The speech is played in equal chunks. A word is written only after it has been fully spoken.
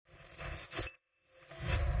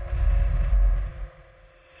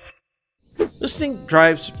This thing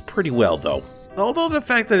drives pretty well, though. Although the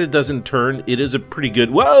fact that it doesn't turn, it is a pretty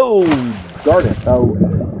good... Whoa! Darn it. Oh.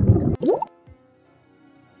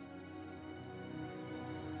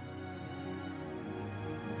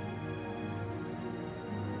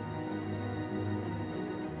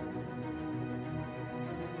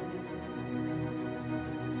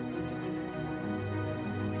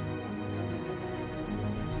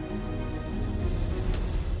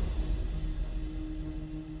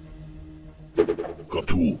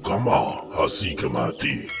 Katu kama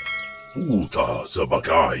hasikamati. Uta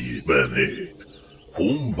sabakai bene.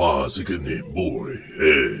 Umba sikene boy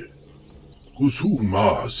he.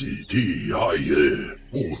 Kusuma si ti aye.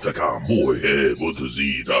 Utaka moy he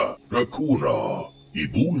botazida. Rakoona.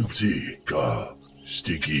 Ibunsi ka.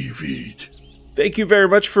 Sticky feet. Thank you very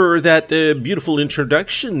much for that beautiful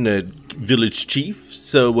introduction, Village Chief.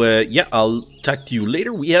 So, yeah, I'll talk to you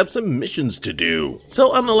later. We have some missions to do.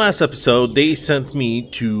 So, on the last episode, they sent me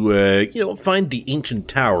to, you know, find the ancient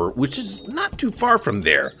tower, which is not too far from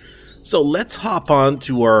there. So, let's hop on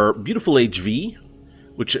to our beautiful HV,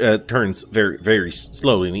 which turns very, very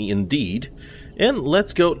slowly indeed. And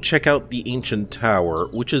let's go check out the ancient tower,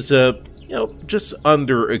 which is, you know, just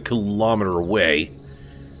under a kilometer away.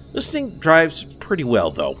 This thing drives pretty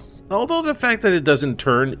well, though. Although the fact that it doesn't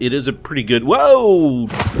turn, it is a pretty good... Whoa!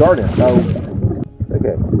 Darn it. Oh.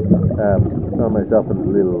 Okay. Found myself in a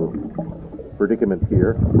little predicament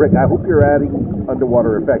here. Rick, I hope you're adding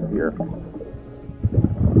underwater effect here.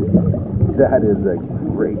 That is a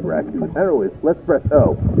great raccoon. Anyways, let's press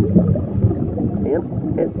O.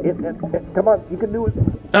 And come on, you can do it.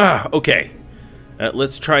 Ah, okay.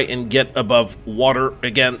 Let's try and get above water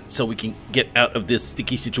again so we can get out of this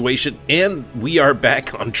sticky situation. And we are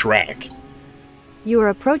back on track. You are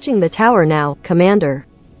approaching the tower now, Commander.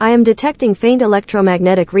 I am detecting faint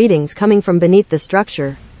electromagnetic readings coming from beneath the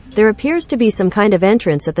structure. There appears to be some kind of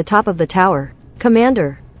entrance at the top of the tower.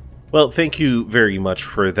 Commander. Well, thank you very much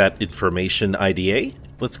for that information, IDA.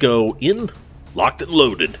 Let's go in, locked and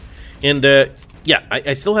loaded. And, yeah,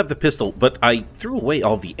 I still have the pistol, but I threw away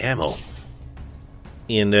all the ammo.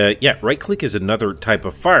 And, yeah, right-click is another type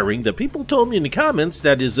of firing that people told me in the comments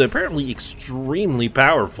that is apparently extremely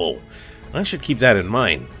powerful. I should keep that in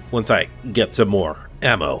mind once I get some more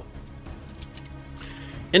ammo.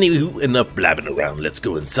 Anywho, enough blabbing around. Let's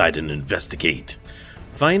go inside and investigate.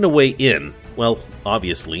 Find a way in. Well,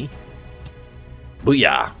 obviously.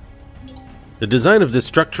 Booyah! The design of this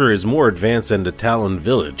structure is more advanced than the Talon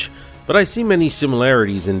village, but I see many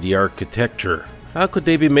similarities in the architecture. How could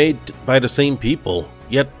they be made by the same people,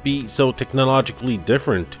 yet be so technologically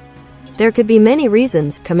different? There could be many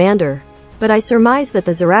reasons, Commander. But I surmise that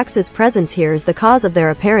the Zarax's presence here is the cause of their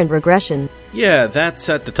apparent regression. Yeah, that's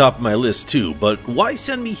at the top of my list too, but why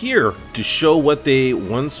send me here? To show what they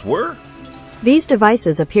once were? These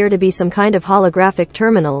devices appear to be some kind of holographic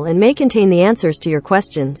terminal and may contain the answers to your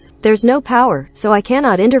questions. There's no power, so I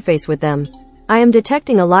cannot interface with them. I am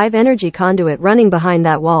detecting a live energy conduit running behind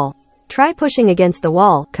that wall. Try pushing against the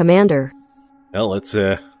wall, Commander. Well, let's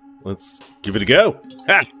give it a go.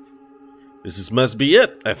 Ha! Must be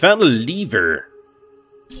it. I found a lever.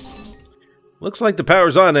 Looks like the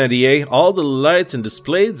power's on, NDA. All the lights and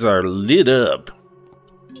displays are lit up.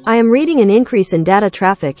 I am reading an increase in data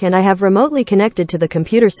traffic and I have remotely connected to the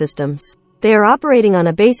computer systems. They are operating on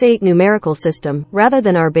a base 8 numerical system, rather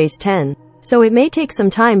than our base 10. So it may take some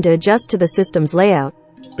time to adjust to the system's layout.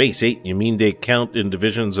 Base 8? You mean they count in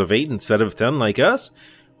divisions of 8 instead of 10 like us?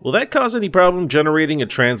 Will that cause any problem generating a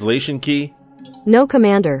translation key? No,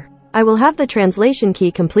 Commander. I will have the translation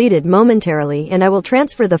key completed momentarily and I will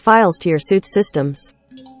transfer the files to your suit's systems.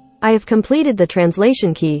 I have completed the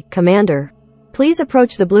translation key, Commander. Please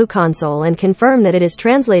approach the blue console and confirm that it is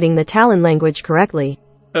translating the Talon language correctly.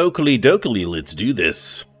 Oakley dokley, let's do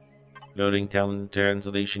this. Loading Talon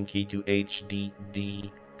translation key to HDD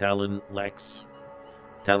Talon Lex.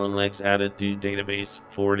 Talon Lex added to database,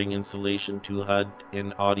 forwarding installation to HUD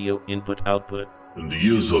and audio input-output. In the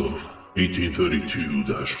years of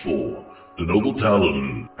 1832-4, the noble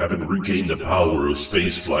Talon, having regained the power of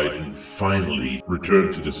spaceflight and finally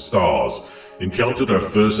returned to the stars, encountered our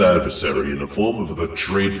first adversary in the form of the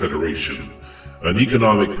Trade Federation, an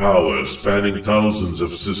economic power spanning thousands of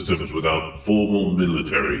systems without formal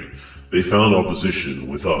military. They found opposition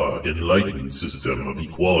with our enlightened system of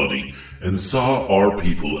equality and saw our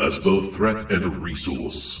people as both threat and a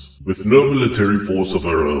resource. With no military force of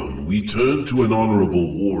our own, we turned to an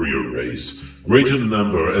honorable warrior race, great in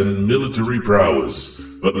number and military prowess,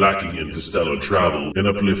 but lacking interstellar travel, and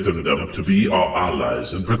uplifted them to be our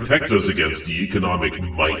allies and protect us against the economic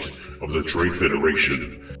might of the Trade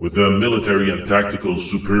Federation. With their military and tactical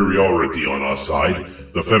superiority on our side,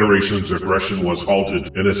 the Federation's aggression was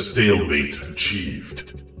halted and a stalemate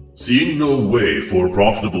achieved. Seeing no way for a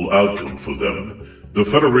profitable outcome for them, the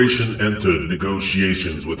Federation entered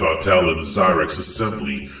negotiations with our Talon Zyrex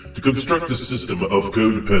Assembly to construct a system of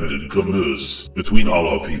codependent commerce between all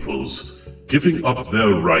our peoples, giving up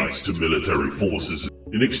their rights to military forces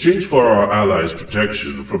in exchange for our allies'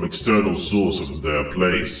 protection from external sources of their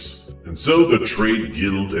place. And so the Trade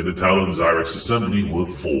Guild and the Talon Zyrex Assembly were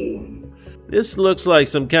formed. This looks like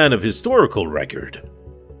some kind of historical record.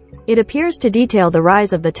 It appears to detail the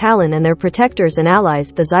rise of the Talon and their protectors and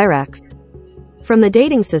allies, the Zyrex. From the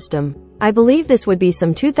dating system, I believe this would be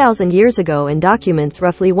some 2,000 years ago and documents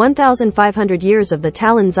roughly 1,500 years of the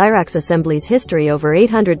Talon Zyrex Assembly's history over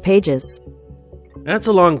 800 pages. That's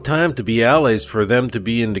a long time to be allies for them to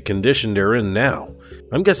be in the condition they're in now.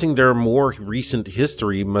 I'm guessing their more recent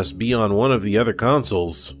history must be on one of the other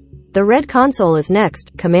consoles. The Red Console is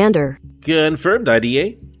next, Commander. Confirmed,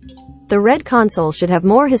 IDA. The Red Console should have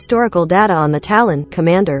more historical data on the Talon,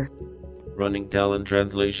 Commander. Running Talon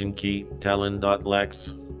translation key,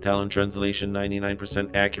 talon.lex. Talon translation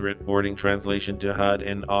 99% accurate, forwarding translation to HUD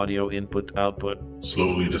and audio input-output.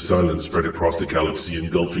 Slowly the silence spread across the galaxy,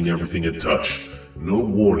 engulfing everything it touched. No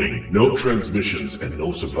warning, no transmissions, and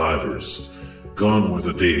no survivors. Gone were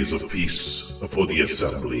the days of peace for the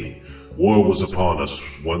Assembly. War was upon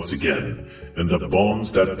us once again, and the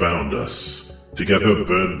bonds that bound us together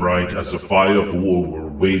burned bright as the fire of war were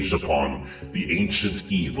waged upon the ancient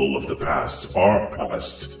evil of the past,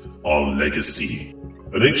 our legacy.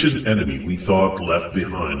 An ancient enemy we thought left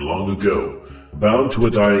behind long ago, bound to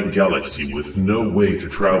a dying galaxy with no way to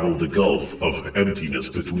travel the gulf of emptiness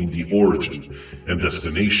between the origin and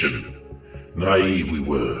destination. Naive we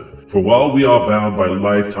were, for while we are bound by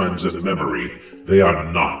lifetimes of memory, they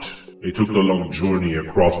are not. They took the long journey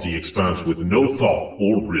across the expanse with no thought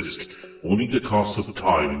or risk, only the cost of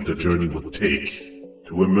time the journey would take.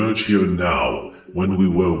 To emerge here now, when we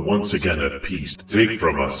were once again at peace, to take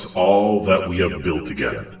from us all that we have built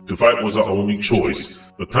again. To fight was our only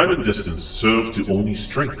choice, but time and distance served to only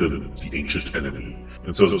strengthen the ancient enemy.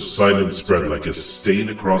 And so the silence spread like a stain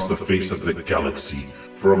across the face of the galaxy.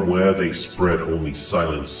 From where they spread, only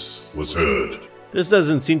silence was heard. This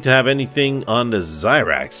doesn't seem to have anything on the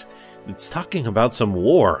Zyrex. It's talking about some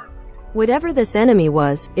war. Whatever this enemy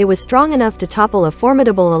was, it was strong enough to topple a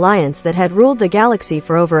formidable alliance that had ruled the galaxy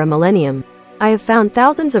for over a millennium. I have found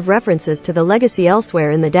thousands of references to the legacy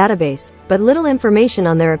elsewhere in the database, but little information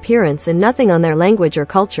on their appearance and nothing on their language or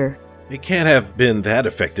culture. It can't have been that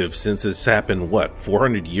effective since this happened, what,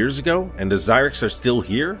 400 years ago? And the Zyrex are still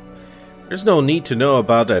here? There's no need to know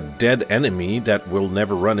about a dead enemy that we'll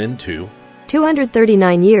never run into.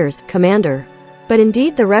 239 years, Commander. But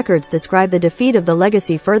indeed the records describe the defeat of the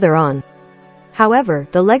legacy further on. However,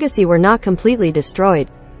 the legacy were not completely destroyed,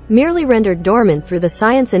 merely rendered dormant through the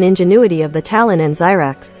science and ingenuity of the Talon and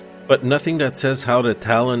Zyrex. But nothing that says how the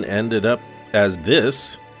Talon ended up as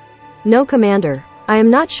this. No, Commander. I am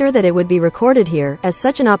not sure that it would be recorded here, as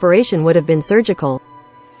such an operation would have been surgical,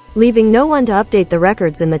 leaving no one to update the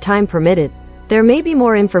records in the time permitted. There may be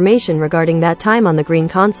more information regarding that time on the Green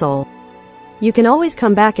Console. You can always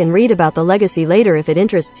come back and read about the legacy later if it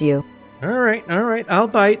interests you. Alright, I'll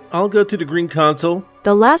bite. I'll go to the Green Console.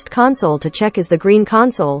 The last console to check is the Green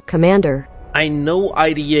Console, Commander. I know,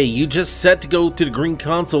 IDA. You just said to go to the Green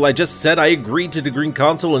Console. I just said I agreed to the Green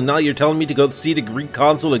Console, and now you're telling me to go see the Green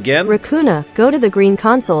Console again? Rakoona, go to the Green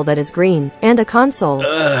Console that is green, and a console.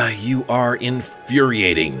 You are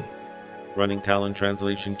infuriating. Running Talon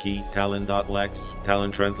translation key, talon.lex.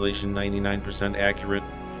 Talon translation 99% accurate.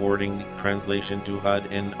 Forwarding translation to HUD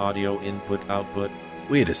and audio input-output.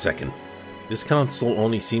 Wait a second. This console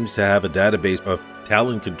only seems to have a database of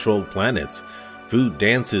Talon-controlled planets, food,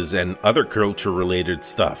 dances, and other culture-related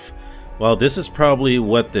stuff. While this is probably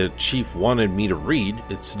what the chief wanted me to read,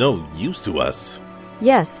 it's no use to us.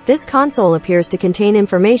 Yes, this console appears to contain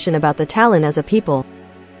information about the Talon as a people.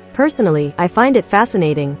 Personally, I find it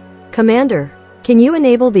fascinating. Commander, can you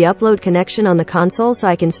enable the upload connection on the console so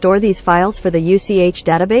I can store these files for the UCH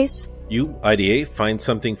database? You, IDA, find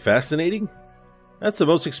something fascinating? That's the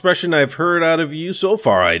most expression I've heard out of you so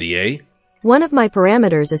far, IDA. One of my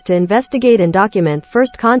parameters is to investigate and document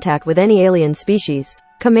first contact with any alien species.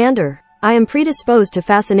 Commander, I am predisposed to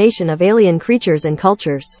fascination of alien creatures and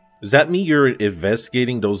cultures. Does that mean you're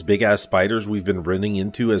investigating those big-ass spiders we've been running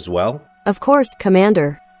into as well? Of course,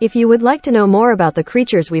 Commander. If you would like to know more about the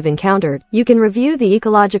creatures we've encountered, you can review the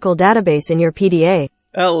ecological database in your PDA.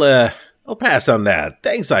 I'll pass on that.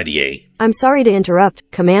 Thanks, IDA. I'm sorry to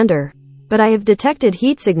interrupt, Commander. but I have detected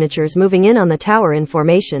heat signatures moving in on the tower in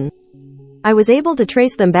formation. I was able to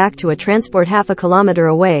trace them back to a transport half a kilometer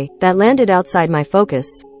away, that landed outside my focus.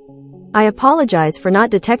 I apologize for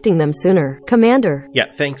not detecting them sooner, Commander. Yeah,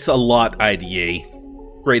 thanks a lot, IDA.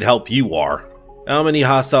 Great help you are. How many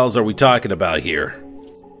hostiles are we talking about here?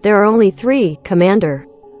 There are only 3, Commander.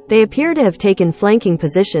 They appear to have taken flanking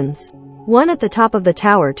positions. 1 at the top of the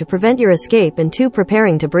tower to prevent your escape and 2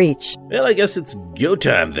 preparing to breach. Well, I guess it's go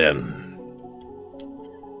time then.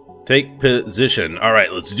 Take position.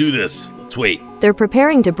 Alright, let's do this. Let's wait. They're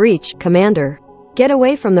preparing to breach, Commander. Get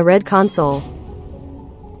away from the red console.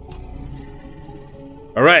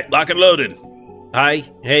 Alright, lock and loaded. Hi.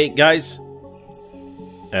 Hey, guys.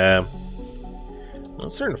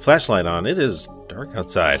 Let's turn the flashlight on. It is dark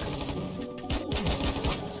outside.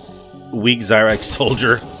 Weak Zyrax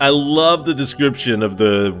soldier. I love the description of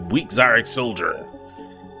the weak Zyrax soldier.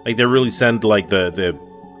 Like, they really send, like, the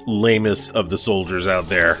lamest of the soldiers out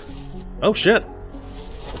there. Oh, shit.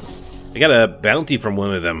 I got a bounty from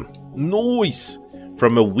one of them. Nice!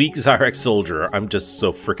 From a weak Zyrax soldier. I'm just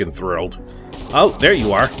so freaking thrilled. Oh, there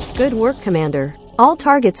you are. Good work, Commander. All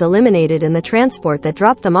targets eliminated and the transport that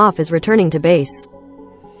dropped them off is returning to base.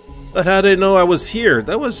 But how did they know I was here?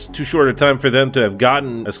 That was too short a time for them to have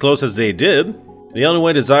gotten as close as they did. The only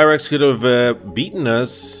way the Zyrax could have beaten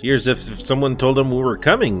us here is if someone told them we were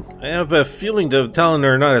coming. I have a feeling the Talon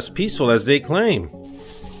are not as peaceful as they claim.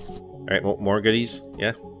 Alright, more goodies?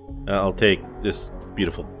 Yeah? I'll take this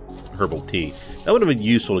beautiful herbal tea. That would have been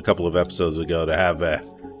useful a couple of episodes ago to have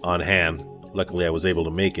on hand. Luckily I was able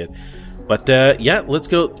to make it. But yeah, let's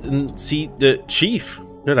go and see the chief.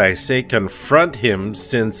 Should I say confront him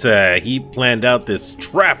since he planned out this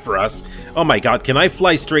trap for us? Oh my god, can I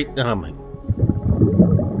fly straight? Oh my...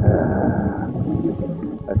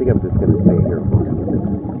 I think I'm just gonna stay here for a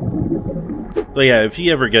minute. So yeah, if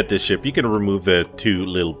you ever get this ship, you can remove the 2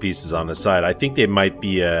 little pieces on the side. I think they might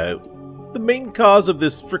be the main cause of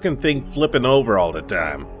this frickin' thing flipping over all the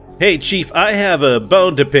time. Hey Chief, I have a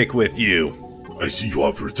bone to pick with you. I see you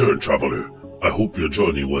have returned, traveler. I hope your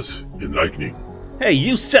journey was enlightening. Hey,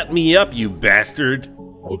 you set me up, you bastard!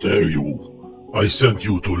 How dare you? I sent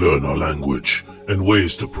you to learn our language and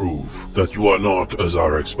ways to prove that you are not a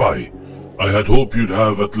Zyrax spy. I had hoped you'd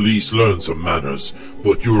have at least learned some manners,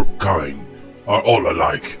 but your kind are all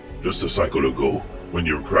alike. Just a cycle ago, when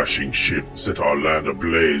your crashing ship set our land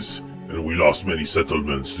ablaze, and we lost many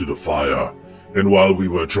settlements to the fire, and while we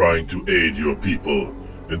were trying to aid your people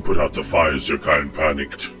and put out the fires, your kind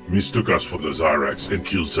panicked, mistook us for the Zyrax, and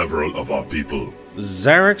killed several of our people.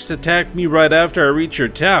 Zyrax attacked me right after I reached your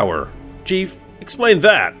tower. Chief, explain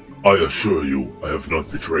that. I assure you, I have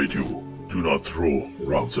not betrayed you. Do not throw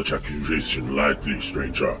around such accusation lightly,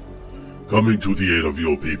 stranger. Coming to the aid of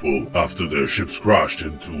your people after their ships crashed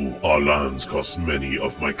into our lands cost many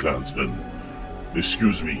of my clansmen.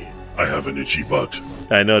 Excuse me, I have an itchy butt.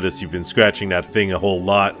 I noticed you've been scratching that thing a whole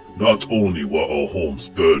lot. Not only were our homes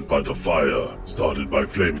burned by the fire started by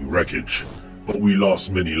flaming wreckage, but we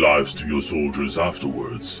lost many lives to your soldiers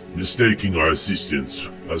afterwards, mistaking our assistance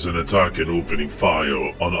as an attack and opening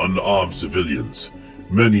fire on unarmed civilians.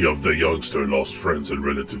 Many of the youngsters lost friends and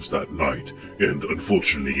relatives that night, and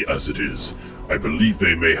unfortunately as it is, I believe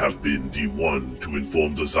they may have been the one to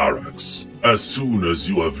inform the Zyrax. As soon as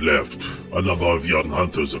you have left, a number of young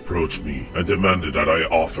hunters approached me and demanded that I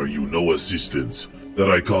offer you no assistance,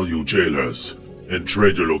 that I call you jailers, and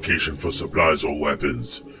trade your location for supplies or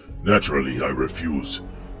weapons. Naturally, I refuse.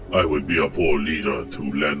 I would be a poor leader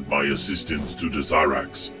to lend my assistance to the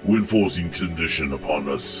Zyrax, who enforcing condition upon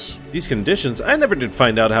us. These conditions? I never did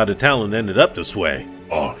find out how the Talon ended up this way.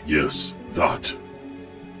 Ah, yes, that.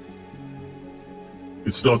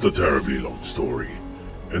 It's not a terribly long story,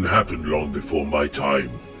 and happened long before my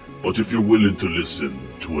time, but if you're willing to listen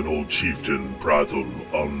to an old chieftain prattle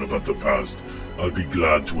on about the past, I'll be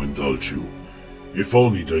glad to indulge you. If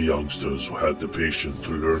only the youngsters had the patience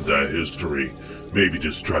to learn their history, maybe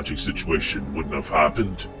this tragic situation wouldn't have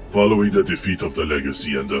happened. Following the defeat of the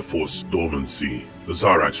Legacy and their forced dormancy, the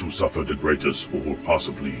Zyrax who suffered the greatest or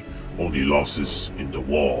possibly only losses in the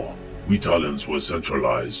war. We Talons were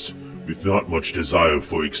centralized, with not much desire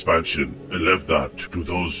for expansion, and left that to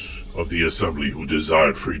those of the Assembly who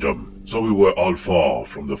desired freedom. So we were all far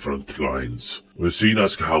from the front lines. We're seen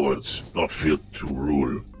as cowards, not fit to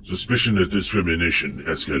rule. Suspicion and discrimination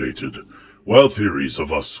escalated, while theories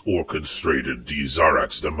of us orchestrated the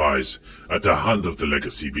Zyrax demise at the hand of the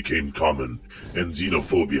Legacy became common, and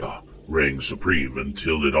xenophobia reigned supreme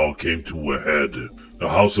until it all came to a head. The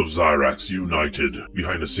House of Zyrax united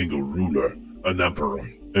behind a single ruler, an emperor,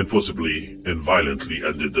 and forcibly and violently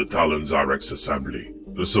ended the Talon Zyrax assembly.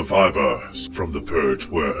 The survivors from the Purge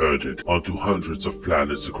were herded onto hundreds of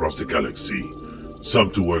planets across the galaxy.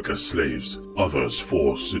 Some to work as slaves, others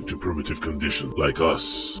forced into primitive conditions like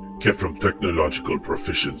us, kept from technological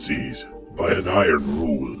proficiencies by an iron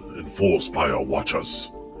rule enforced by our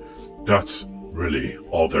watchers. That's really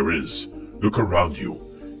all there is. Look around you,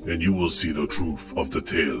 and you will see the truth of the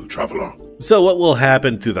tale, traveler. So what will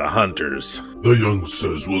happen to the hunters? The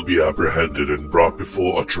youngsters will be apprehended and brought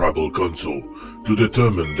before a tribal council to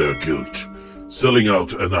determine their guilt. Selling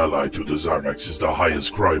out an ally to the Zyrax is the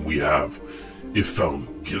highest crime we have, if found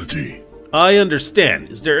guilty. I understand.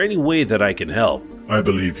 Is there any way that I can help? I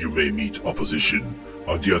believe you may meet opposition.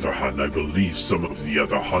 On the other hand, I believe some of the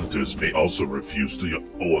other hunters may also refuse the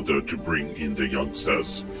order to bring in the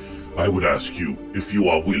youngsters. I would ask you, if you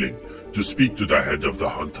are willing, to speak to the head of the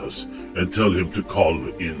hunters and tell him to call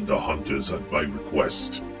in the hunters at my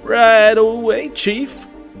request. Right away, Chief.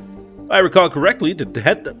 If I recall correctly, the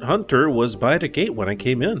head hunter was by the gate when I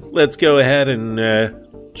came in. Let's go ahead and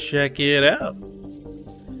check it out.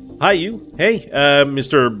 Hi, you. Hey,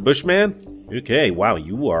 Mr. Bushman. Okay, wow,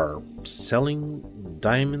 you are selling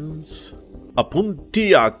diamonds?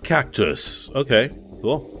 Apuntia cactus. Okay,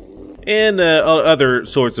 cool. And other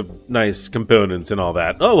sorts of nice components and all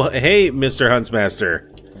that. Oh, hey, Mr. Huntsmaster.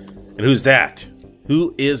 And who's that?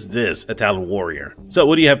 Who is this? A Talon warrior. So,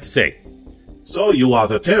 what do you have to say? So you are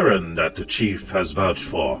the Terran that the chief has vouched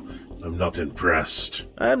for. I'm not impressed.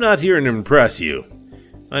 I'm not here to impress you.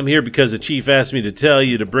 I'm here because the chief asked me to tell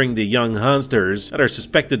you to bring the young hunters that are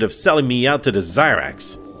suspected of selling me out to the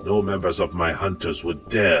Zyrax. No members of my hunters would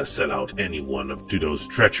dare sell out anyone to those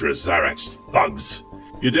treacherous Zyrax thugs.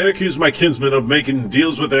 You dare accuse my kinsmen of making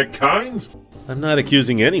deals with their kind? I'm not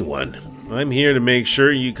accusing anyone. I'm here to make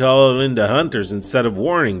sure you call in the hunters instead of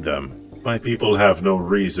warning them. My people have no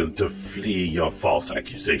reason to flee your false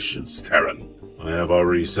accusations, Terran. I have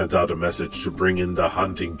already sent out a message to bring in the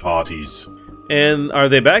hunting parties. And are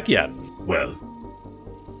they back yet? Well,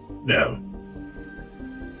 no.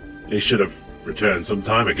 They should have returned some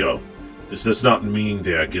time ago. This does not mean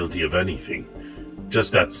they are guilty of anything.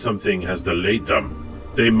 Just that something has delayed them.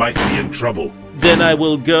 They might be in trouble. Then I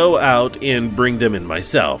will go out and bring them in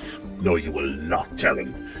myself. No, you will not,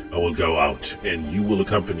 Talon. I will go out, and you will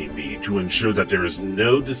accompany me to ensure that there is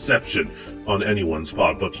no deception on anyone's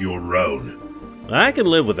part but your own. I can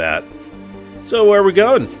live with that. So where are we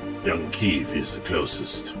going? Young Kiev is the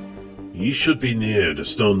closest. You should be near the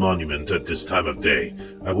stone monument at this time of day.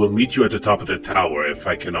 I will meet you at the top of the tower if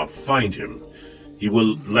I cannot find him. He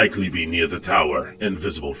will likely be near the tower and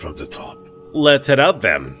visible from the top. Let's head out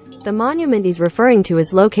then. The monument he's referring to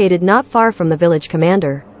is located not far from the village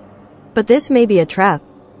commander. But this may be a trap.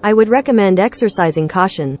 I would recommend exercising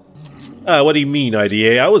caution. What do you mean,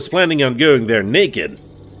 IDA? I was planning on going there naked.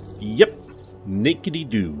 Yep,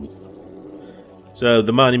 nakedy-doo. So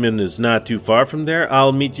the monument is not too far from there.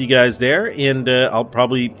 I'll meet you guys there, and I'll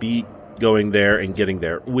probably be going there and getting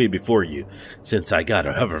there way before you, since I got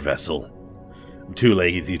a hover vessel. I'm too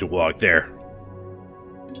lazy to walk there.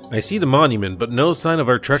 I see the monument, but no sign of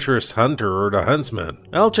our treacherous hunter or the huntsman.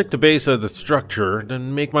 I'll check the base of the structure,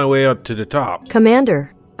 then make my way up to the top.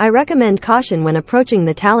 Commander, I recommend caution when approaching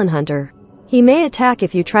the Talon hunter. He may attack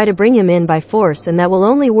if you try to bring him in by force, and that will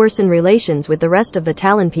only worsen relations with the rest of the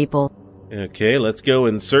Talon people. Okay, let's go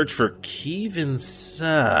and search for Kiev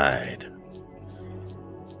inside.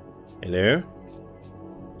 Hello?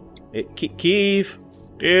 Hey, Kiev?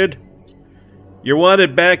 Dude? You're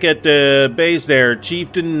wanted back at the base there.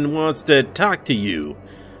 Chieftain wants to talk to you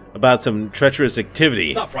about some treacherous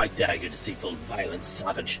activity. Stop right there, you deceitful, violent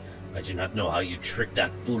savage. I do not know how you tricked that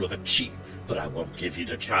fool of a chief, but I won't give you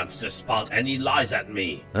the chance to spout any lies at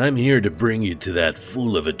me. I'm here to bring you to that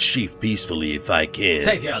fool of a chief peacefully if I can.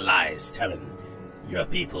 Save your lies, Talon. Your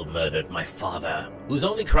people murdered my father, whose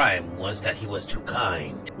only crime was that he was too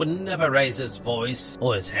kind, would never raise his voice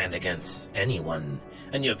or his hand against anyone.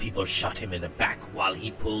 And your people shot him in the back while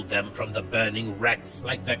he pulled them from the burning wrecks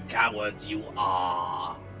like the cowards you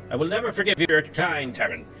are. I will never forgive your kind,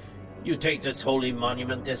 Terran. You take this holy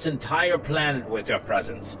monument, this entire planet with your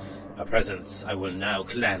presence. A presence I will now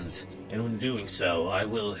cleanse, and in doing so, I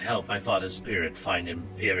will help my father's spirit find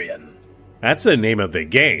empyrion. That's the name of the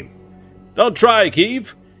game. Don't try,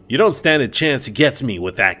 Kiev. You don't stand a chance against me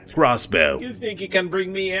with that crossbow. You think you can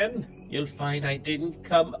bring me in? You'll find I didn't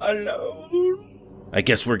come alone. I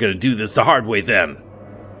guess we're gonna do this the hard way then.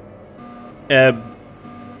 There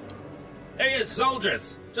he is,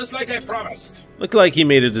 soldiers, just like I promised. Look like he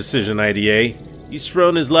made a decision, IDA. He's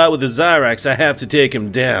thrown his lot with the Zyrax. I have to take him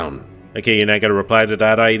down. Okay, you're not gonna reply to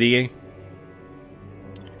that, IDA?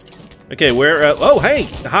 Okay, where, oh, hey!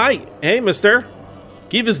 Hi! Hey, mister!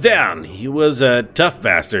 Keeve is down. He was a tough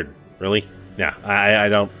bastard. Really? Yeah,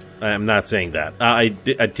 I'm not saying that. I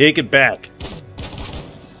take it back.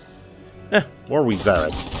 More weak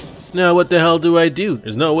Zyrax. Now what the hell do I do?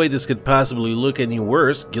 There's no way this could possibly look any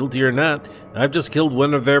worse, guilty or not. I've just killed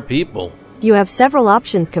one of their people. You have several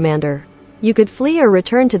options, Commander. You could flee or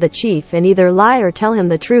return to the chief and either lie or tell him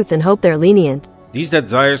the truth and hope they're lenient. These dead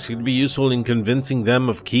Zyrax could be useful in convincing them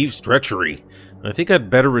of Keeve's treachery. I think I'd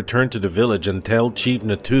better return to the village and tell Chief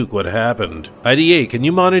Natuk what happened. IDA, can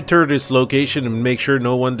you monitor this location and make sure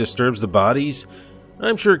no one disturbs the bodies?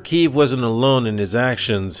 I'm sure Keeve wasn't alone in his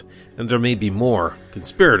actions, and there may be more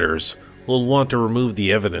conspirators who'll want to remove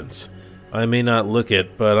the evidence. I may not look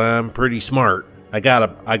it, but I'm pretty smart. I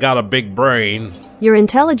got a big brain. Your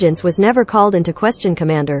intelligence was never called into question,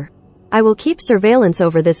 Commander. I will keep surveillance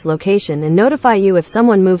over this location and notify you if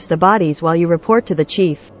someone moves the bodies while you report to the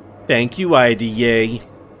chief. Thank you, IDA.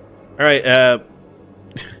 Alright,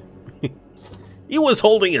 he was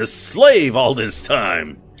holding a slave all this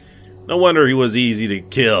time. No wonder he was easy to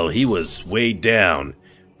kill. He was way down.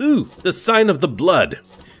 Ooh, the sign of the blood.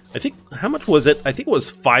 I think, how much was it? I think it was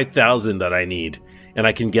 5,000 that I need. And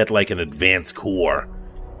I can get like an advanced core.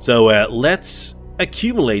 So, let's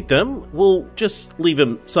accumulate them. We'll just leave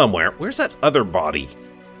him somewhere. Where's that other body?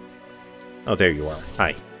 Oh, there you are.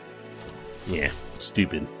 Hi. Yeah,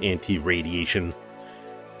 stupid anti-radiation.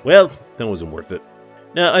 Well, that wasn't worth it.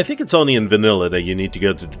 Now, I think it's only in vanilla that you need to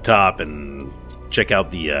go to the top and check out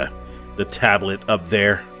the tablet up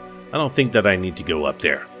there. I don't think that I need to go up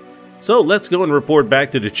there. So, let's go and report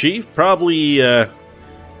back to the chief. Probably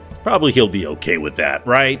he'll be okay with that,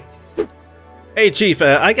 right? Hey, Chief,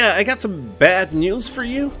 I got some bad news for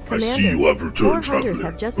you. Commander, I see you have returned,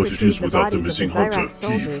 Traveler, but it is without the missing hunter,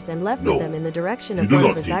 Keeve. No, them in the direction you of do one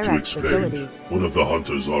not of the need to Zyrax explain. facilities. One of the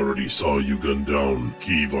hunters already saw you gun down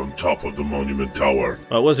Keeve on top of the monument tower.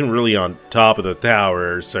 I wasn't really on top of the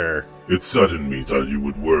tower, sir. It saddened me that you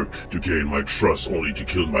would work to gain my trust only to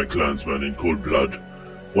kill my clansman in cold blood.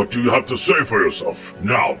 What do you have to say for yourself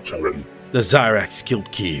now, Talon? The Zyrax killed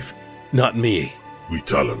Keeve, not me. We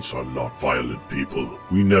Talons are not violent people.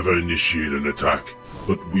 We never initiate an attack,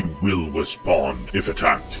 but we will respond if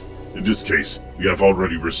attacked. In this case, we have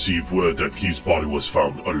already received word that Keeve's body was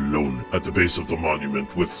found alone at the base of the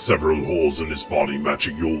monument with several holes in his body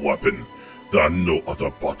matching your weapon. There are no other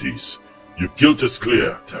bodies. Your guilt is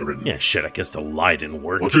clear, Terran. Yeah, shit, I guess the lie didn't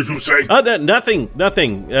work. What did you say? Nothing.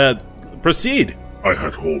 Proceed. I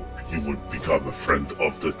had hoped you would become a friend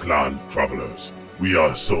of the clan, Travelers. We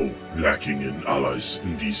are so lacking in allies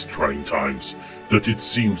in these trying times that it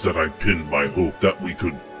seems that I pinned my hope that we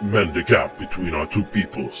could mend the gap between our two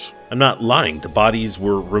peoples. I'm not lying. The bodies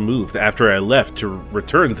were removed after I left to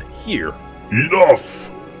return here.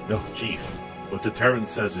 Enough! No, Chief. What the Terran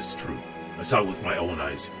says is true. I saw it with my own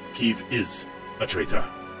eyes. Keeve is a traitor.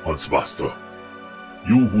 Huntsmaster,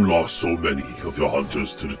 you who lost so many of your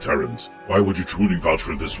hunters to the Terrans, why would you truly vouch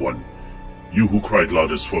for this one? You who cried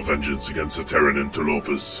loudest for vengeance against the Terran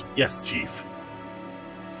interlopers. Yes, Chief.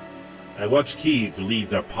 I watched Keeve leave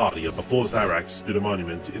their party before Zyrax to the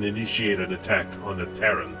monument and initiate an attack on the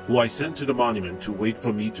Terran, who I sent to the monument to wait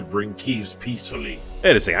for me to bring Keeves peacefully.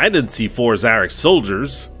 Wait a second, I didn't see 4 Zyrax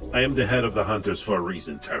soldiers. I am the head of the hunters for a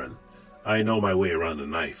reason, Terran. I know my way around a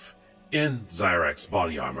knife. In Zyrax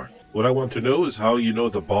body armor. What I want to know is how you know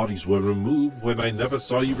the bodies were removed when I never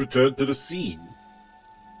saw you return to the scene.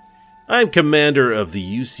 I'm commander of the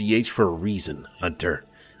UCH for a reason, Hunter.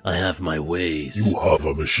 I have my ways. You have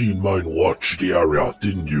a machine mind watch the area,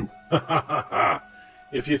 didn't you? Ha ha ha ha!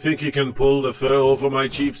 If you think you can pull the fur over my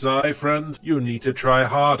chief's eye, friend, you need to try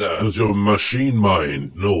harder. Does your machine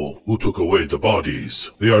mind know who took away the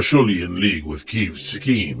bodies? They are surely in league with Keeve's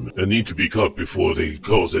scheme and need to be cut before they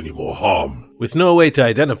cause any more harm. With no way to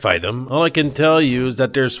identify them, all I can tell you is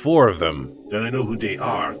that there's 4 of them. Then I know who they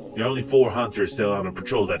are. There are only 4 hunters still on a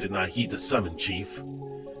patrol that did not heed the summon, Chief.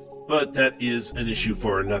 But that is an issue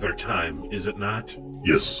for another time, is it not?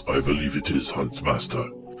 Yes, I believe it is, Huntsmaster.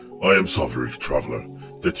 I am sorry, Traveler,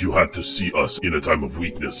 that you had to see us in a time of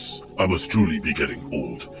weakness. I must truly be getting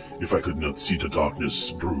old if I could not see the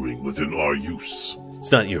darkness brewing within our use.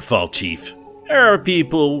 It's not your fault, Chief. There are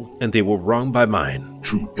people, and they were wrong by mine.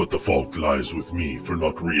 True, but the fault lies with me for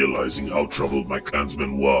not realizing how troubled my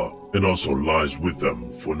clansmen were, and also lies with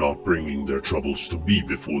them for not bringing their troubles to me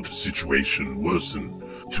before the situation worsened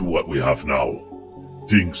to what we have now.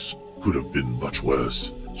 Things could have been much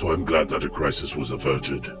worse, so I'm glad that the crisis was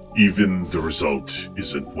averted. Even the result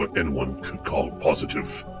isn't what anyone could call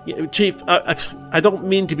positive. Yeah, Chief, I don't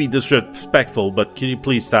mean to be disrespectful, but can you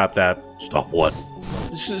please stop that? Stop what?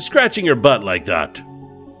 Scratching your butt like that.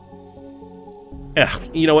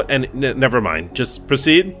 You know what? And never mind. Just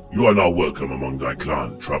proceed. You are now welcome among thy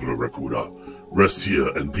clan, Traveler Rakoona. Rest here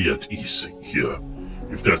and be at ease here.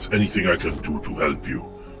 If there's anything I can do to help you,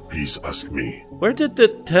 please ask me. Where did the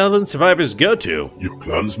Talon survivors go to? Your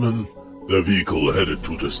clansmen? Their vehicle headed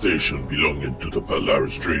to the station belonging to the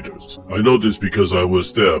Polaris traders. I know this because I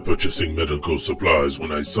was there purchasing medical supplies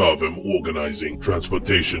when I saw them organizing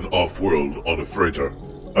transportation off-world on a freighter.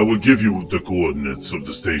 I will give you the coordinates of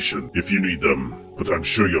the station if you need them, but I'm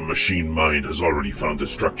sure your machine mind has already found the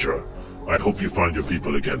structure. I hope you find your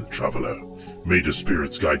people again, Traveler. May the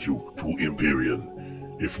spirits guide you to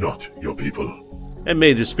Empyrion, if not your people. And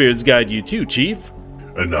may the spirits guide you too, Chief.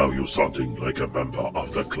 And now you're sounding like a member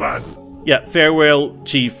of the clan. Yeah, farewell,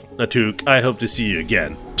 Chief Natuk. I hope to see you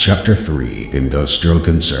again. Chapter 3, Industrial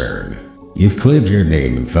Concern. You've cleared your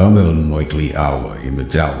name and found an unlikely hour in the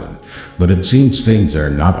Talon, but it seems things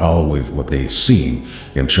are not always what they seem,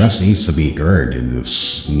 and trust needs to be earned in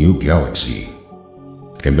this new galaxy.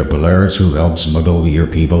 Can the Polaris who helped smuggle your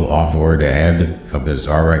people off-world ahead of the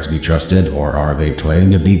Zarax be trusted, or are they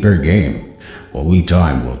playing a deeper game? Only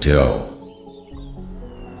time will tell.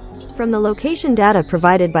 From the location data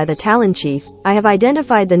provided by the Talon Chief, I have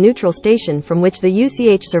identified the neutral station from which the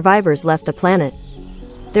UCH survivors left the planet.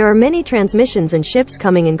 There are many transmissions and ships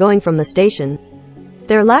coming and going from the station.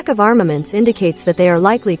 Their lack of armaments indicates that they are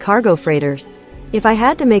likely cargo freighters. If I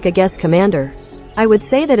had to make a guess, Commander, I would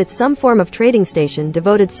say that it's some form of trading station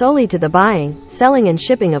devoted solely to the buying, selling and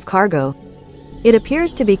shipping of cargo. It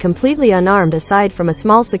appears to be completely unarmed aside from a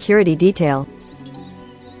small security detail.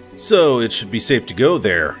 So it should be safe to go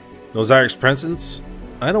there. Those Irish presents?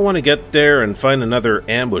 I don't want to get there and find another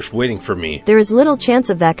ambush waiting for me. There is little chance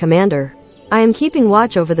of that, Commander. I am keeping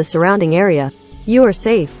watch over the surrounding area. You are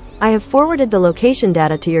safe. I have forwarded the location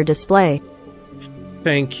data to your display.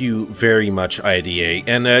 Thank you very much, IDA.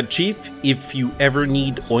 And Chief, if you ever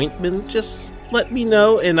need ointment, just let me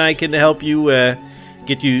know and I can help you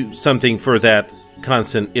get you something for that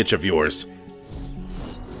constant itch of yours.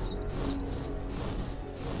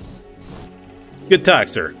 Good talk,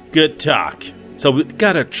 sir. Good talk. So we've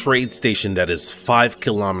got a trade station that is 5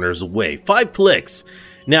 kilometers away. 5 clicks.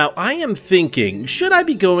 Now, I am thinking, should I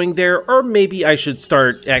be going there, or maybe I should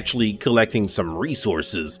start actually collecting some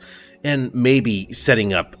resources and maybe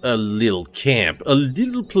setting up a little camp, a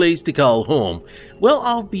little place to call home. Well,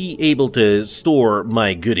 I'll be able to store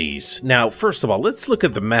my goodies. Now, first of all, let's look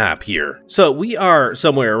at the map here. So we are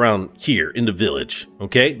somewhere around here in the village,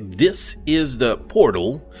 okay? This is the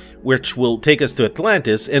portal, which will take us to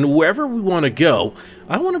Atlantis, and wherever we want to go,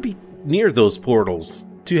 I want to be near those portals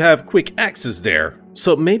to have quick access there.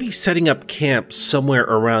 So maybe setting up camp somewhere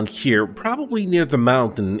around here, probably near the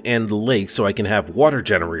mountain and the lake so I can have water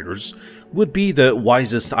generators, would be the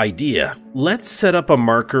wisest idea. Let's set up a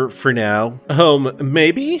marker for now.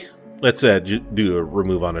 Maybe? Let's do a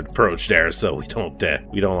remove on approach there so we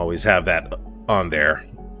don't always have that on there.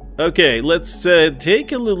 Okay, let's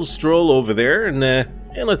take a little stroll over there and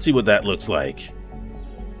let's see what that looks like.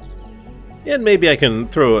 And maybe I can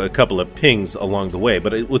throw a couple of pings along the way,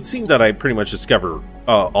 but it would seem that I pretty much discovered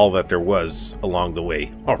all that there was along the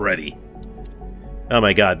way already. Oh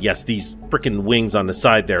my god, yes, these frickin' wings on the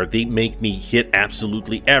side there, they make me hit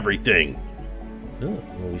absolutely everything. Oh,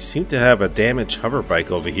 well, we seem to have a damaged hover bike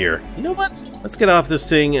over here. You know what? Let's get off this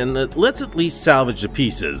thing and let's at least salvage the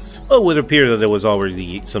pieces. Oh, it would appear that there was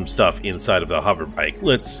already some stuff inside of the hover bike.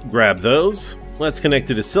 Let's grab those. Let's connect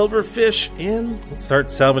to the silverfish and let's start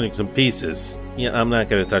salvaging some pieces. Yeah, I'm not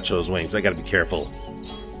going to touch those wings. I got to be careful.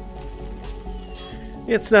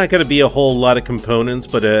 It's not going to be a whole lot of components,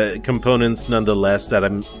 but components nonetheless that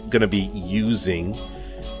I'm going to be using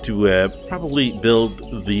to probably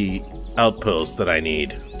build the outpost that I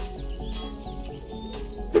need.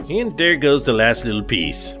 And there goes the last little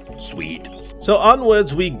piece. Sweet. So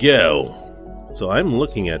onwards we go. So I'm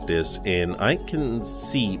looking at this and I can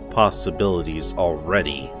see possibilities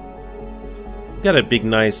already. We got a big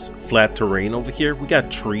nice flat terrain over here. We got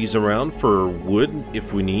trees around for wood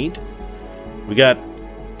if we need. We got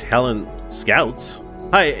Talon scouts.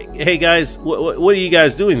 Hi, hey guys, what are you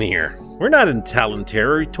guys doing here? We're not in Talon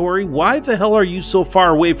territory. Why the hell are you so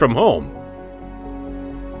far away from home?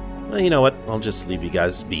 Well, you know what? I'll just leave you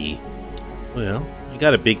guys be. Well, we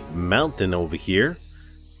got a big mountain over here.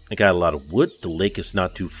 I got a lot of wood. The lake is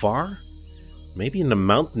not too far. Maybe in the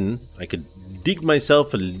mountain I could dig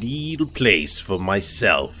myself a little place for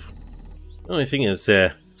myself. The only thing is,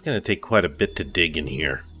 it's going to take quite a bit to dig in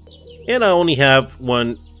here. And I only have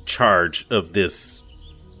one charge of this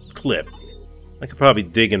clip. I could probably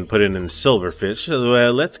dig and put it in silverfish.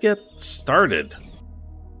 So let's get started.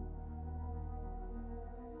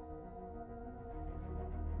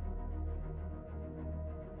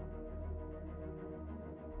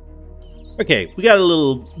 Okay, we got a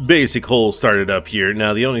little basic hole started up here.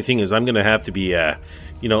 Now, the only thing is I'm going to have to be,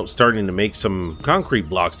 you know, starting to make some concrete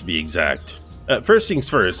blocks to be exact. First things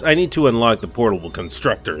first, I need to unlock the portable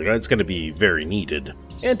constructor. That's going to be very needed.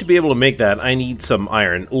 And to be able to make that, I need some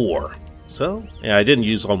iron ore. So, yeah, I didn't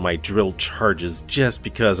use all my drill charges just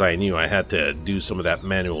because I knew I had to do some of that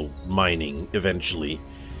manual mining eventually.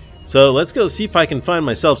 So let's go see if I can find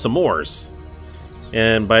myself some ores.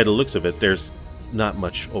 And by the looks of it, there's not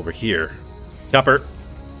much over here. Copper.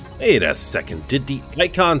 Wait a second, did the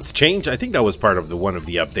icons change? I think that was part of one of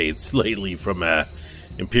the updates lately from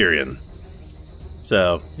Empyrion.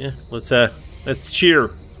 So, yeah, let's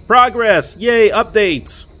cheer. Progress! Yay,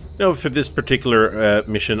 updates! Now, for this particular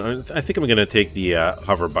mission, I think I'm going to take the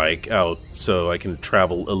hover bike out so I can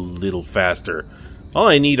travel a little faster. All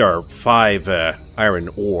I need are 5 iron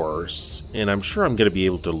ores, and I'm sure I'm going to be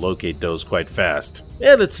able to locate those quite fast.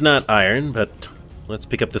 And it's not iron, but let's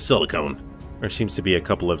pick up the silicone. There seems to be a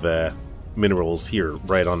couple of minerals here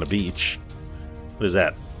right on the beach. What is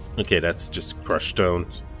that? Okay, that's just crushed stone.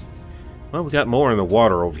 Well, we got more in the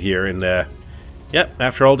water over here, and yep,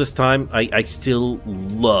 after all this time, I still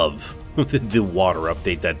love the water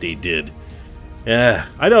update that they did.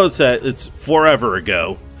 I know it's forever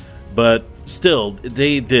ago, but still,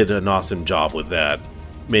 they did an awesome job with that.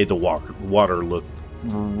 Made the water look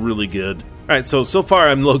really good. Alright, so far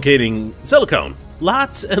I'm locating silicone.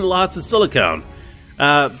 Lots and lots of silicone.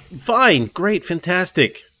 Fine, great,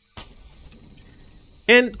 fantastic.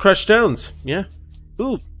 And crushed stones, yeah.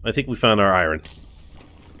 Ooh, I think we found our iron.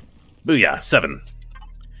 Booyah, 7.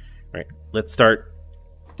 Alright, let's start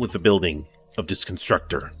with the building of this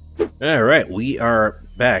constructor. Alright, we are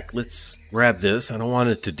back. Let's grab this. I don't want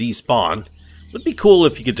it to despawn. It would be cool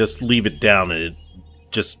if you could just leave it down and it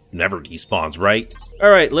just never despawns, right?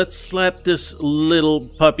 Alright, let's slap this little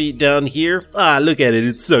puppy down here. Ah, look at it,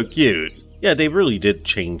 it's so cute. Yeah, they really did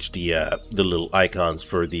change the little icons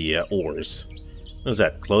for the ores. What is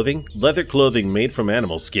that, clothing? Leather clothing made from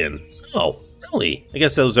animal skin. Oh, really? I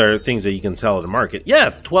guess those are things that you can sell at the market. Yeah,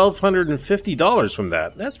 $1,250 from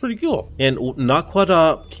that. That's pretty cool. And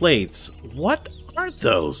Naquada plates. What are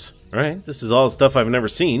those? Alright, this is all stuff I've never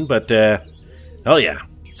seen, but hell yeah.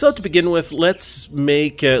 So to begin with, let's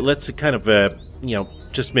make, let's kind of, you know,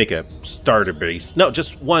 just make a starter base. No,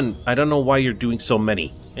 just one. I don't know why you're doing so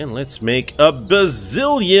many. And let's make a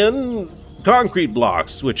bazillion concrete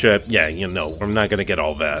blocks, which, yeah, you know, I'm not gonna get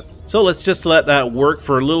all that. So let's just let that work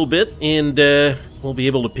for a little bit, and we'll be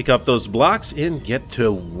able to pick up those blocks and get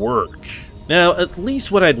to work. Now, at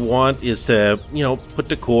least what I'd want is to, you know, put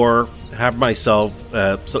the core, have myself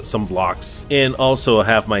some blocks, and also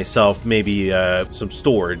have myself maybe some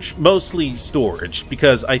storage, mostly storage,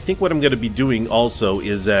 because I think what I'm going to be doing also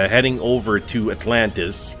is heading over to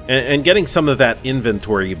Atlantis and getting some of that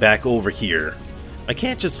inventory back over here. I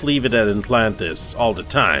can't just leave it at Atlantis all the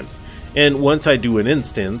time. And once I do an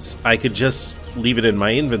instance, I could just leave it in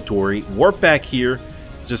my inventory, warp back here,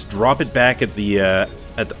 just drop it back at the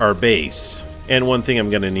at our base. And one thing I'm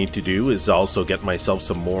gonna need to do is also get myself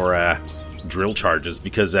some more drill charges,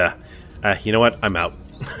 because you know what? I'm out.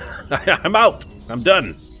 I'm out. I'm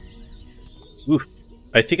done. Ooh,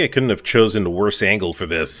 I think I couldn't have chosen the worst angle for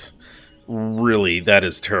this. Really, that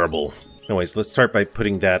is terrible. Anyways, let's start by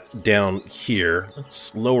putting that down here.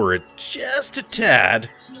 Let's lower it just a tad.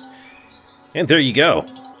 And there you go.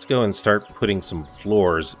 Let's go and start putting some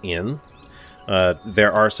floors in.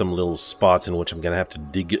 There are some little spots in which I'm going to have to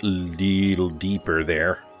dig a little deeper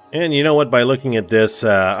there. And you know what? By looking at this,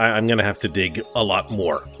 I'm going to have to dig a lot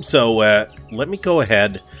more. So let me go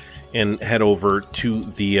ahead and head over to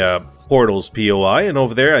the portals POI. And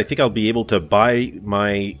over there, I think I'll be able to buy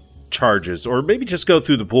my charges, or maybe just go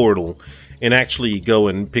through the portal and actually go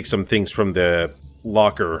and pick some things from the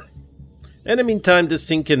locker. And in the meantime, this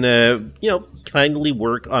thing can, you know, kindly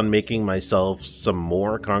work on making myself some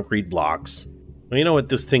more concrete blocks. Well, you know what?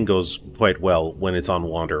 This thing goes quite well when it's on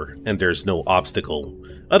water and there's no obstacle.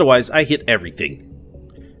 Otherwise, I hit everything.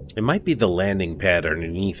 It might be the landing pad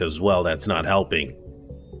underneath as well that's not helping.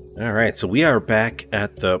 Alright, so we are back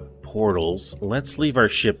at the portals. Let's leave our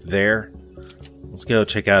ship there. Let's go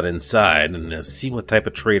check out inside and see what type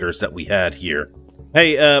of traders that we had here.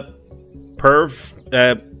 Hey, Perv,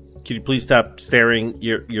 can you please stop staring?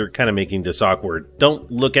 You're kind of making this awkward.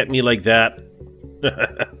 Don't look at me like that.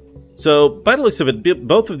 So, by the looks of it,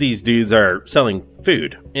 both of these dudes are selling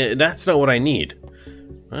food. That's not what I need.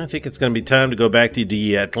 I think it's going to be time to go back to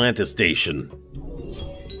the Atlantis station.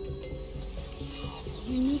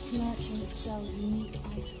 Unique merchants sell unique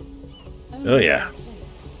items. Oh yeah.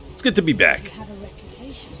 It's good to be back. You have a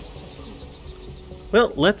reputation, of course.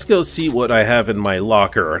 Well, let's go see what I have in my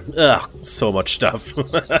locker. Ugh, so much stuff.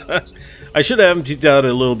 I should have emptied out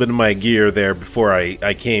a little bit of my gear there before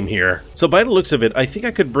I came here. So by the looks of it, I think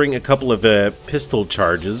I could bring a couple of pistol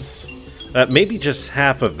charges. Maybe just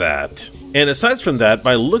half of that. And aside from that,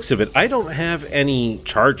 by the looks of it, I don't have any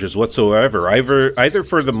charges whatsoever, either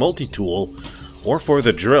for the multi-tool or for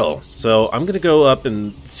the drill. So I'm going to go up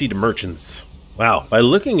and see the merchants. Wow, by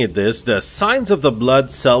looking at this, the Signs of the Blood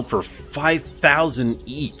sell for 5,000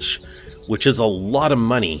 each, which is a lot of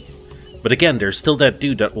money. But again, there's still that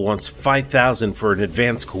dude that wants 5,000 for an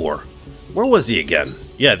advanced core. Where was he again?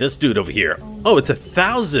 Yeah, this dude over here. Oh, it's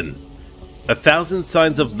 1,000. 1,000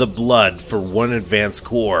 Signs of the Blood for one advanced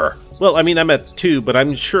core. Well, I mean, I'm at 2, but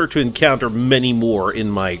I'm sure to encounter many more in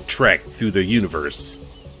my trek through the universe.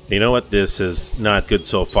 You know what? This is not good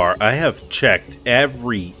so far. I have checked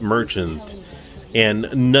every merchant,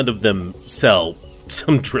 and none of them sell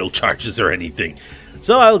some drill charges or anything.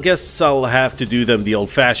 So I guess I'll have to do them the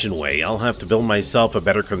old-fashioned way. I'll have to build myself a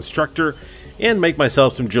better constructor and make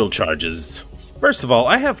myself some drill charges. First of all,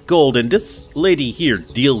 I have gold, and this lady here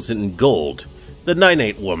deals in gold. The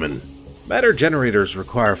 9-8 woman. Matter generators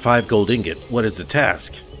require 5 gold ingot. What is the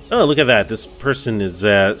task? Oh, look at that. This person is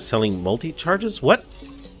selling multi-charges? What?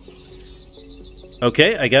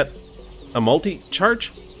 Okay, I got a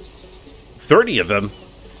multi-charge? 30 of them?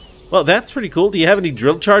 Well, that's pretty cool. Do you have any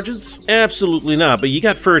drill charges? Absolutely not, but you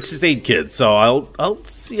got first aid kits, so I'll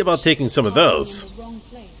see about taking some of those.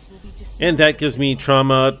 And that gives me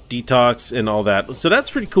trauma, detox, and all that. So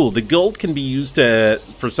that's pretty cool. The gold can be used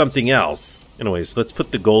for something else. Anyways, let's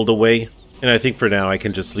put the gold away. And I think for now I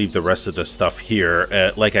can just leave the rest of the stuff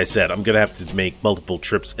here. Like I said, I'm going to have to make multiple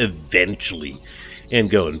trips eventually and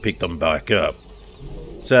go and pick them back up.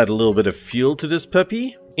 Let's add a little bit of fuel to this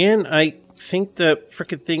puppy. And I think the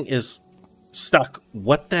frickin' thing is stuck.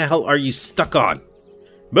 What the hell are you stuck on?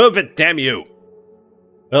 Move it, damn you!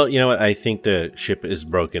 Well, you know what? I think the ship is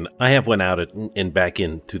broken. I have went out and back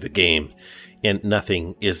into the game, and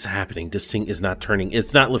nothing is happening. This thing is not turning.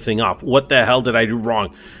 It's not lifting off. What the hell did I do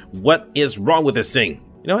wrong? What is wrong with this thing?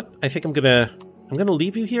 You know what? I think I'm gonna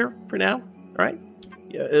leave you here for now. All right.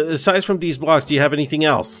 Aside from these blocks, do you have anything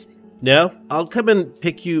else? No? I'll come and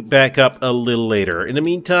pick you back up a little later. In the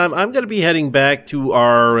meantime, I'm gonna be heading back to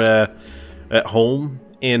our home,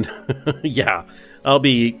 and yeah. I'll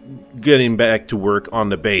be getting back to work on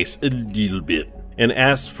the base a little bit. And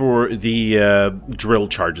as for the drill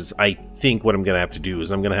charges, I think what I'm going to have to do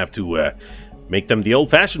is I'm going to have to make them the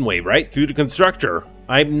old-fashioned way, right? Through the constructor.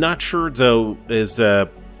 I'm not sure, though, is a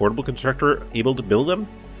portable constructor able to build them?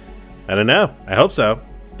 I don't know. I hope so.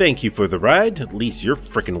 Thank you for the ride. At least you're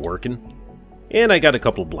frickin' working. And I got a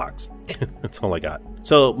couple of blocks. That's all I got.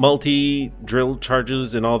 So, multi-drill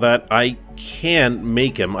charges and all that, I can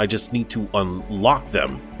make them. I just need to unlock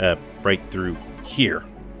them right through here.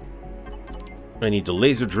 I need the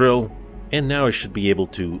laser drill, and now I should be able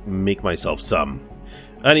to make myself some.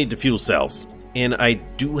 I need the fuel cells, and I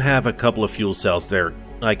do have a couple of fuel cells there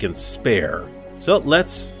I can spare. So,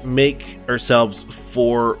 let's make ourselves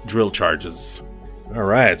 4 drill charges.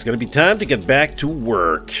 Alright, it's going to be time to get back to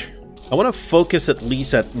work. I want to focus at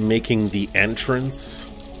least at making the entrance.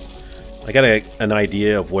 I got an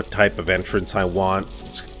idea of what type of entrance I want.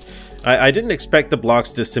 I didn't expect the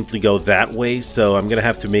blocks to simply go that way, so I'm going to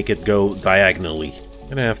have to make it go diagonally. I'm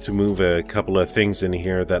going to have to move a couple of things in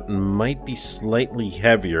here that might be slightly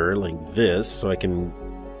heavier, like this, so I can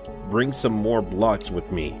bring some more blocks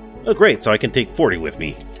with me. Oh great, so I can take 40 with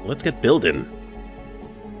me. Let's get building.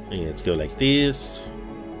 Okay, let's go like this.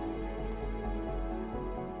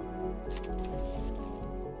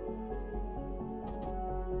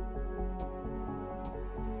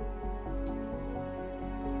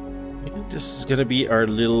 This is going to be our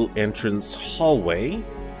little entrance hallway.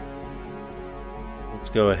 Let's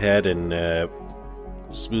go ahead and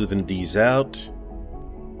smoothen these out.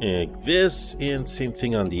 Like this, and same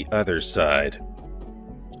thing on the other side.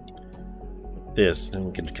 This, and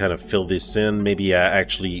we can kind of fill this in. Maybe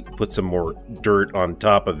actually put some more dirt on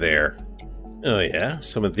top of there. Oh yeah,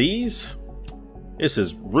 some of these. This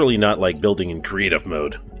is really not like building in creative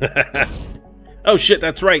mode. Oh shit,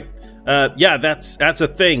 that's right. Yeah, that's a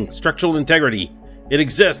thing. Structural integrity. It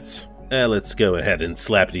exists. Let's go ahead and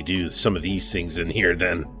slappity-do some of these things in here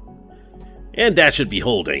then. And that should be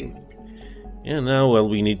holding. And now all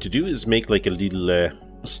we need to do is make like a little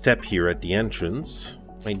step here at the entrance.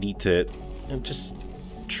 I need to just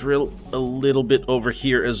drill a little bit over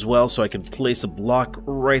here as well so I can place a block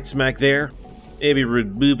right smack there. Maybe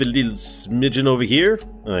remove a little smidgen over here,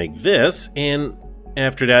 like this, and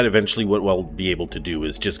after that, eventually what we'll be able to do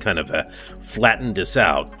is just kind of flatten this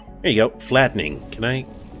out. There you go, flattening. Can I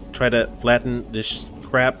try to flatten this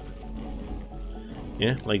crap?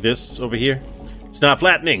 Yeah, like this over here. It's not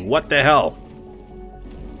flattening. What the hell?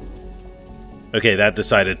 Okay, that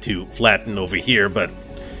decided to flatten over here, but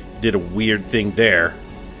did a weird thing there.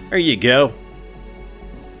 There you go.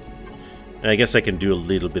 I guess I can do a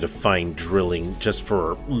little bit of fine drilling just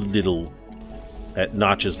for little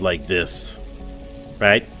notches like this.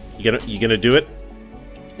 Right? You gonna do it?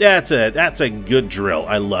 That's a good drill.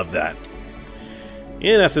 I love that.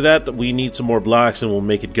 And after that, we need some more blocks and we'll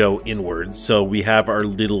make it go inwards. So we have our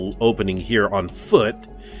little opening here on foot.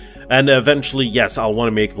 And eventually, yes, I'll want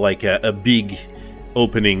to make like a big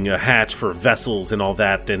opening, a hatch for vessels and all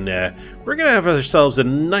that. And we're going to have ourselves a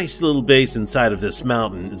nice little base inside of this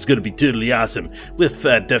mountain. It's going to be totally awesome with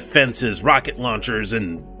defenses, rocket launchers,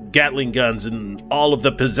 and Gatling guns, and all of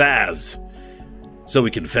the pizzazz. So we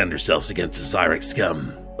can defend ourselves against the Cyrex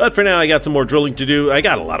scum. But for now, I got some more drilling to do. I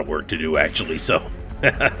got a lot of work to do, actually, so...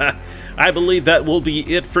 I believe that will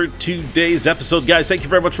be it for today's episode, guys. Thank you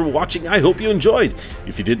very much for watching. I hope you enjoyed.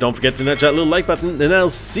 If you did, don't forget to nudge that little like button, and I'll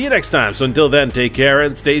see you next time. So until then, take care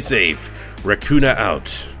and stay safe. Rakoona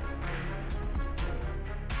out.